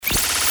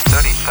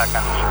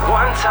seconds.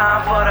 One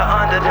time for the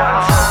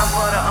underdog.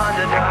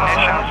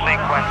 Ignition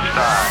sequence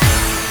start.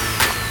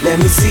 Let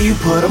me see you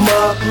put 'em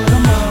up.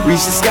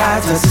 Reach the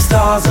sky, touch the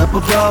stars up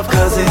above.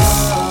 Cause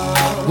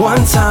it's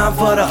one time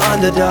for the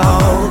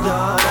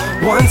underdog.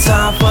 One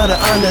time for the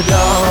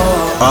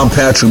underdog. I'm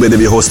Patrick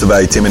Bedevi, host of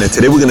ITM, and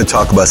today we're going to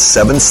talk about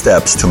 7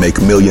 steps to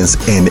make millions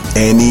in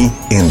any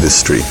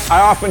industry. I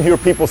often hear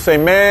people say,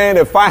 man,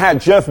 if I had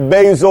Jeff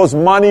Bezos'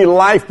 money,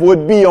 life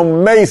would be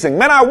amazing.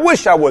 Man, I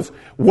wish I was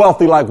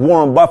wealthy like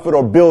Warren Buffett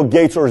or Bill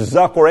Gates or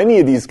Zuck or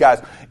any of these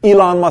guys.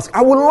 Elon Musk.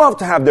 I would love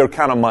to have their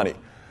kind of money.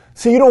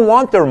 See, you don't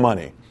want their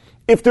money.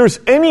 If there's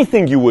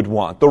anything you would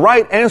want, the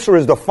right answer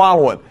is the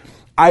following.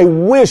 I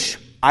wish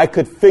I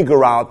could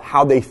figure out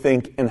how they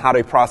think and how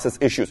they process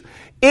issues.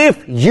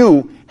 If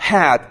you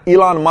had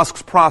Elon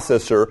Musk's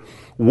processor,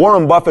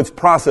 Warren Buffett's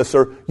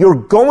processor, you're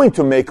going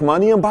to make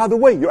money. And by the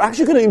way, you're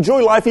actually going to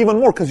enjoy life even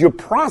more because your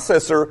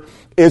processor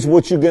is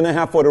what you're going to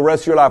have for the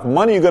rest of your life.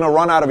 Money you're going to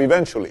run out of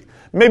eventually.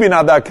 Maybe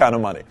not that kind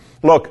of money.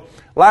 Look,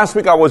 last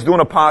week I was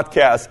doing a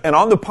podcast, and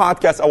on the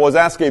podcast I was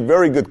asking a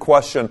very good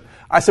question.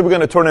 I said we're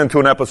going to turn it into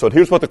an episode.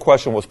 Here's what the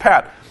question was.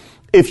 Pat,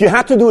 if you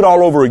had to do it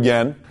all over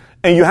again,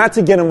 and you had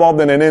to get involved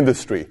in an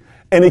industry,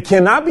 and it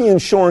cannot be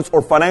insurance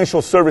or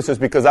financial services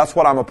because that's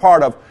what I'm a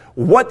part of,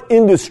 what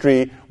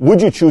industry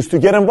would you choose to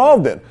get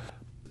involved in?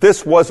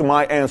 This was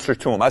my answer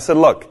to him. I said,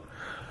 look,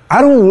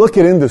 I don't look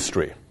at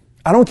industry.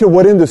 I don't care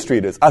what industry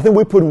it is. I think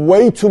we put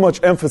way too much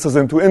emphasis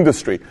into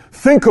industry.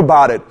 Think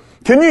about it.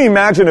 Can you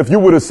imagine if you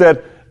would have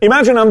said,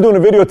 imagine I'm doing a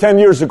video 10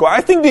 years ago.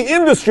 I think the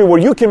industry where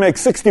you can make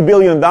 $60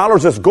 billion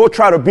is go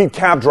try to beat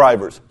cab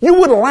drivers. You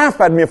would laugh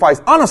at me if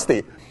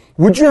honesty.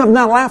 Would you have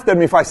not laughed at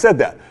me if I said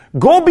that?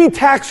 Go be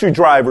taxi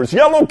drivers,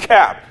 yellow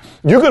cab.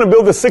 You're going to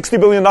build a $60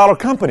 billion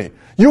company.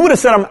 You would have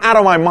said I'm out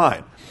of my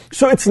mind.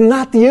 So it's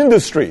not the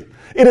industry.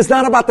 It is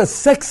not about the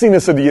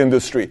sexiness of the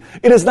industry.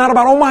 It is not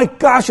about, oh my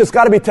gosh, it's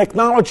got to be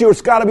technology or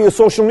it's got to be a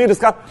social media.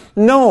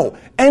 No,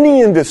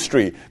 any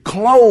industry,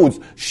 clothes,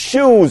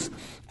 shoes,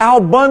 Al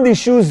Bundy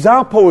shoes,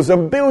 Zappos,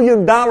 $1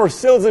 billion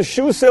sales. A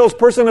shoe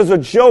salesperson is a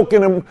joke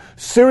in a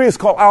series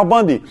called Al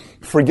Bundy.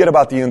 Forget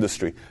about the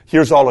industry.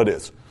 Here's all it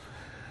is.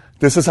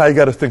 This is how you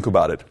got to think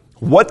about it.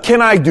 What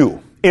can I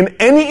do in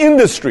any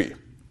industry?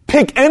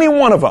 Pick any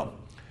one of them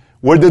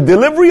where the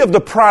delivery of the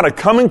product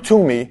coming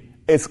to me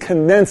is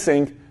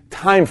condensing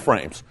time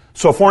frames.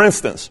 So for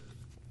instance,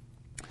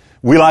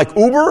 we like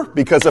Uber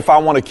because if I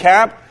want a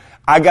cab,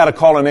 I got to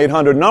call an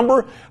 800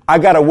 number. I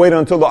got to wait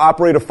until the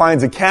operator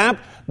finds a cab.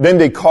 Then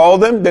they call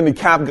them. Then the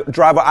cab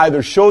driver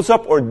either shows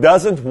up or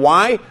doesn't.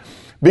 Why?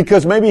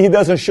 Because maybe he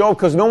doesn't show up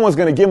because no one's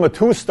going to give him a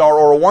 2-star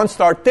or a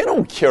 1-star. They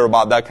don't care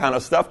about that kind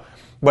of stuff.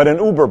 But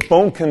in Uber,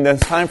 boom,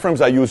 condensed time frames,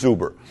 I use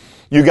Uber.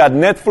 You got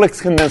Netflix,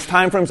 condensed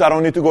time frames. I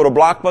don't need to go to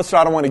Blockbuster.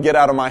 I don't want to get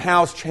out of my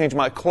house, change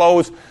my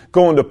clothes,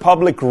 go into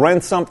public,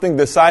 rent something,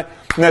 decide.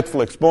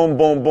 Netflix, boom,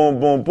 boom, boom,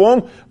 boom,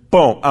 boom,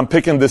 boom. I'm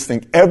picking this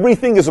thing.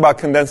 Everything is about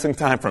condensing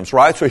time frames,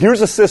 right? So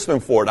here's a system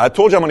for it. I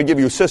told you I'm going to give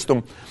you a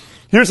system.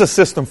 Here's a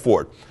system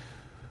for it.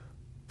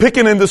 Pick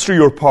an industry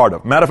you're part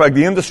of. Matter of fact,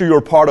 the industry you're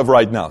part of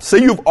right now. Say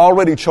you've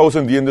already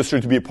chosen the industry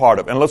to be a part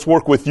of, and let's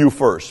work with you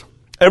first.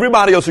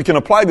 Everybody else, you can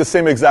apply the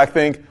same exact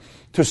thing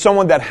to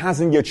someone that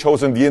hasn't yet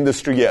chosen the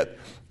industry yet.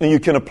 And you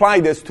can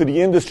apply this to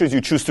the industries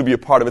you choose to be a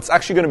part of. It's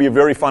actually going to be a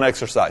very fun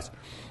exercise.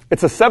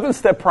 It's a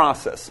 7-step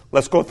process.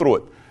 Let's go through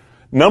it.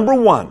 Number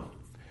 1,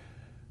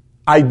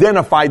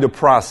 identify the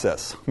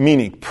process,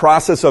 meaning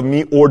process of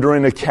me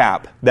ordering a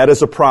cab. That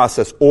is a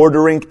process,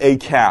 ordering a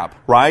cab,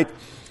 right?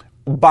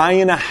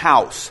 Buying a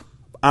house.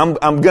 I'm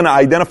going to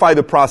identify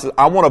the process.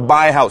 I want to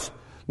buy a house.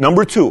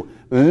 Number 2,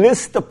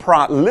 list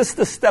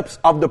the steps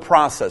of the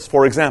process.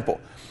 For example,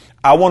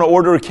 I want to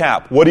order a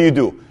cab. What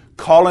do?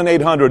 Call an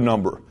 800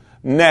 number.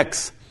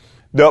 Next,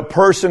 the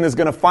person is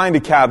going to find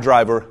a cab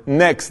driver.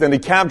 Next, then the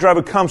cab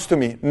driver comes to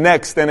me.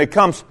 Next, then it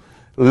comes.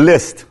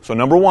 List. So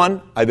number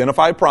 1,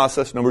 identify a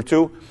process. Number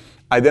 2,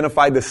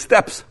 identify the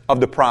steps of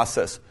the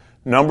process.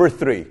 Number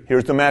 3,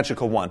 here's the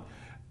magical one.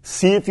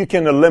 See if you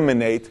can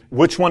eliminate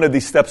which one of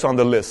these steps on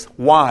the list.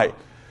 Why?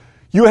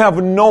 You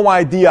have no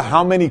idea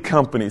how many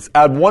companies,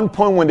 at one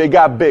point when they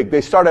got big,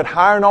 they started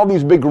hiring all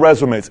these big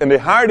resumes, and they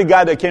hired a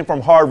guy that came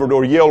from Harvard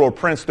or Yale or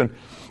Princeton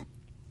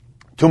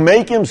to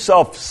make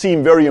himself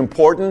seem very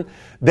important.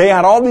 They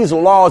had all these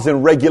laws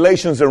and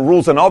regulations and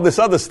rules and all this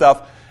other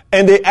stuff,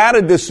 and they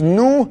added this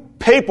new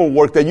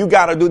paperwork that you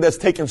got to do that's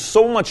taking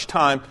so much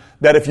time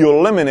that if you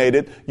eliminate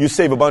it, you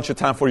save a bunch of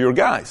time for your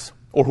guys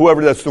or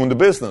whoever that's doing the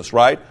business,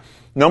 right?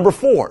 Number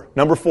four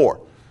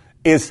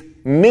is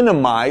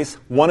minimize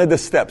one of the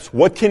steps.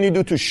 What can you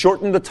do to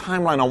shorten the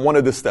timeline on one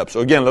of the steps? So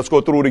again, let's go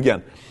through it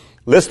again.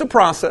 List the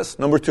process.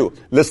 Number 2,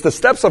 list the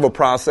steps of a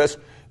process.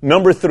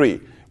 Number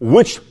 3,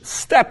 which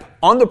step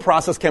on the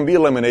process can be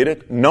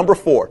eliminated? Number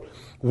 4,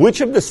 which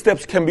of the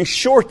steps can be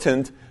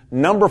shortened?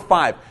 Number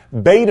 5,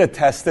 beta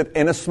test it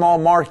in a small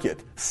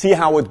market. See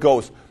how it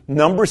goes.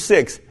 Number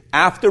 6,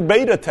 after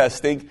beta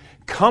testing,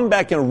 come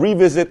back and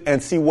revisit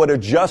and see what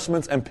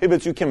adjustments and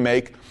pivots you can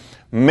make.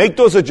 Make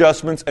those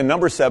adjustments. And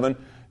number 7,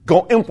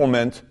 go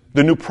implement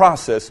the new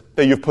process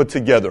that you've put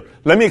together.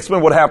 Let me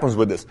explain what happens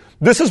with this.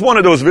 This is one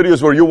of those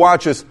videos where you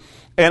watch this,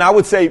 and I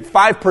would say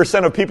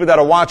 5% of people that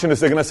are watching this,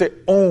 they're going to say,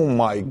 oh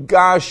my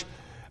gosh,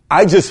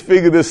 I just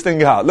figured this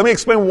thing out. Let me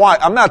explain why.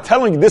 I'm not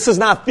telling you, this is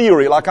not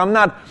theory. Like, I'm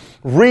not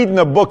reading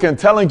a book and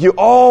telling you,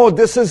 oh,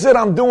 this is it,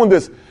 I'm doing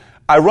this.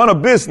 I run a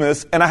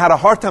business, and I had a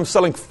hard time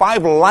selling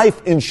 5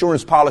 life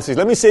insurance policies.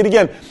 Let me say it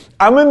again.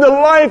 I'm in the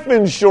life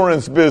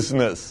insurance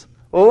business.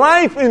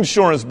 Life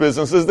insurance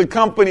business is the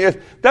company.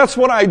 That's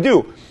what I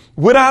do.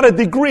 Without a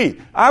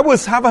degree, I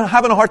was having a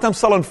hard time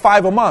selling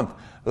 5 a month.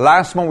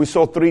 Last month, we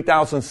sold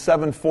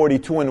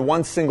 3,742 in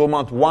one single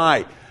month.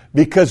 Why?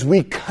 Because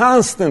we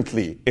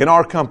constantly, in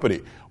our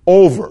company,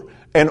 over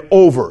and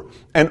over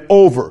and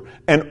over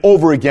and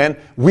over again,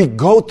 we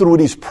go through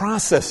these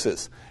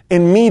processes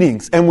in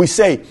meetings, and we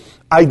say,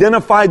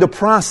 identify the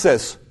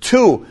process.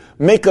 2,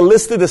 make a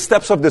list of the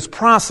steps of this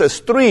process.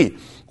 3,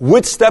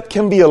 which step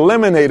can be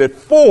eliminated?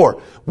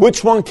 4,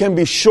 which one can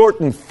be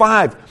shortened?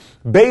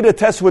 5, beta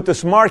test with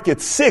this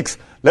market. 6,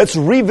 let's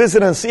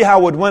revisit and see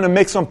how it went and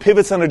make some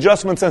pivots and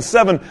adjustments. And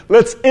 7,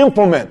 let's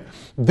implement.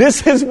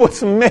 This is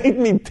what's made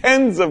me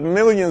tens of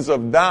millions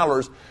of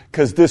dollars,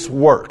 because this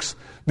works.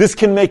 This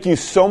can make you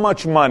so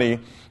much money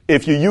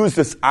if you use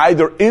this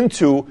either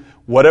into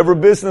whatever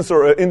business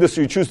or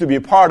industry you choose to be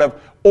a part of,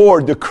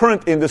 or the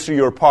current industry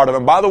you're a part of.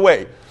 And by the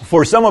way,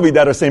 for some of you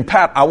that are saying,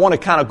 Pat, I want to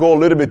kind of go a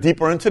little bit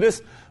deeper into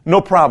this, no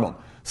problem.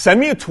 Send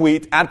me a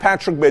tweet at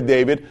Patrick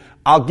Bet-David.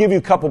 I'll give you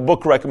a couple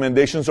book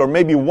recommendations, or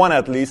maybe one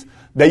at least,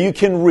 that you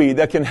can read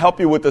that can help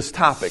you with this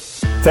topic.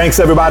 Thanks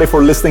everybody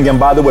for listening. And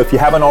by the way, if you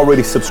haven't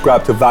already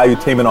subscribed to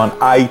Valuetainment on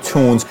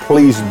iTunes,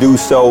 please do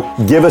so.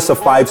 Give us a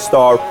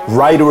 5-star,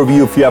 write a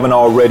review if you haven't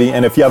already.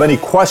 And if you have any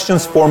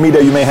questions for me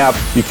that you may have,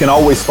 you can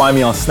always find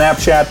me on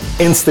Snapchat,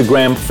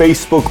 Instagram,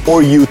 Facebook,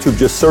 or YouTube.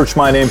 Just search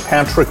my name,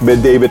 Patrick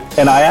Bet-David.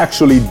 And I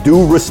actually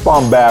do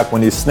respond back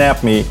when you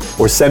snap me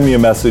or send me a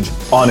message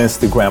on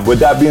Instagram. With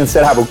that being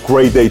said, have a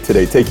great day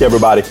today. Take care,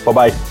 everybody.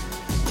 Bye-bye.